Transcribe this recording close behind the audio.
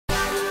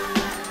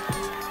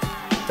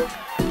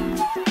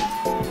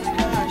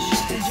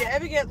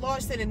get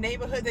lost in a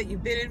neighborhood that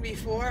you've been in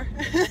before?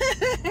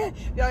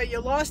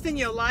 You're lost in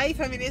your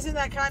life. I mean, isn't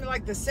that kind of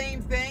like the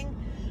same thing?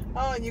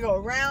 Oh, and you go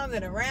around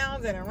and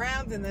around and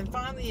around, and then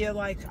finally you're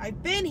like,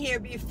 I've been here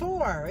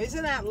before.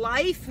 Isn't that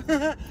life?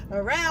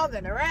 Around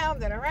and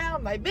around and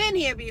around. I've been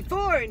here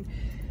before. And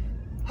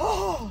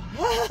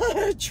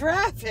oh,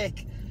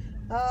 traffic.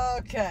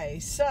 Okay,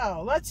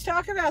 so let's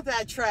talk about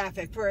that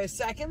traffic for a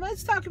second.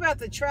 Let's talk about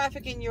the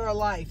traffic in your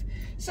life.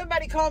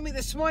 Somebody called me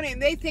this morning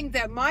and they think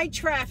that my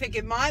traffic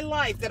in my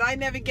life, that I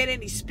never get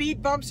any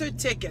speed bumps or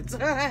tickets.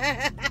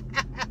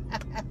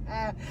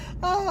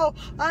 Oh,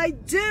 I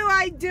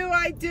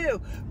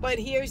do. But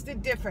here's the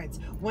difference.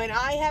 When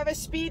I have a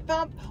speed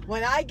bump,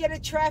 when I get a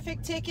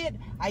traffic ticket,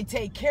 I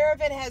take care of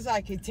it as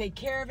I can take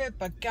care of it.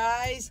 But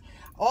guys,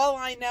 all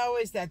I know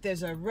is that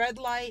there's a red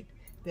light,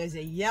 there's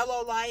a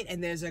yellow light,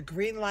 and there's a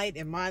green light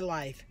in my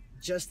life,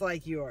 just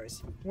like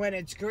yours. When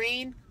it's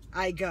green,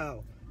 I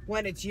go.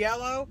 When it's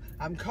yellow,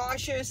 I'm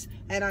cautious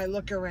and I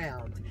look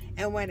around.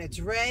 And when it's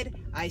red,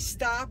 I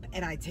stop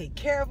and I take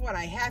care of what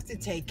I have to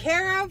take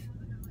care of.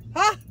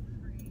 Huh?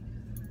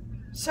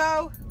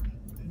 So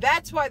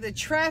that's why the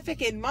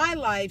traffic in my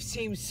life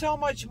seems so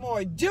much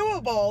more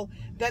doable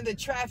than the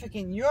traffic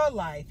in your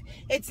life.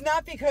 It's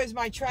not because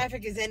my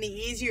traffic is any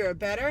easier or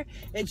better.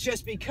 It's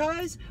just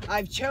because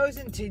I've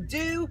chosen to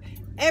do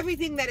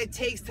everything that it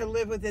takes to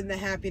live within the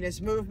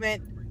happiness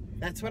movement.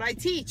 That's what I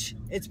teach.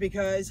 It's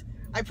because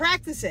I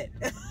practice it.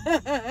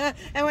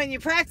 And when you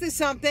practice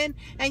something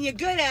and you're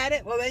good at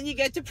it, well, then you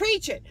get to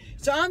preach it.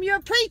 So I'm your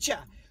preacher.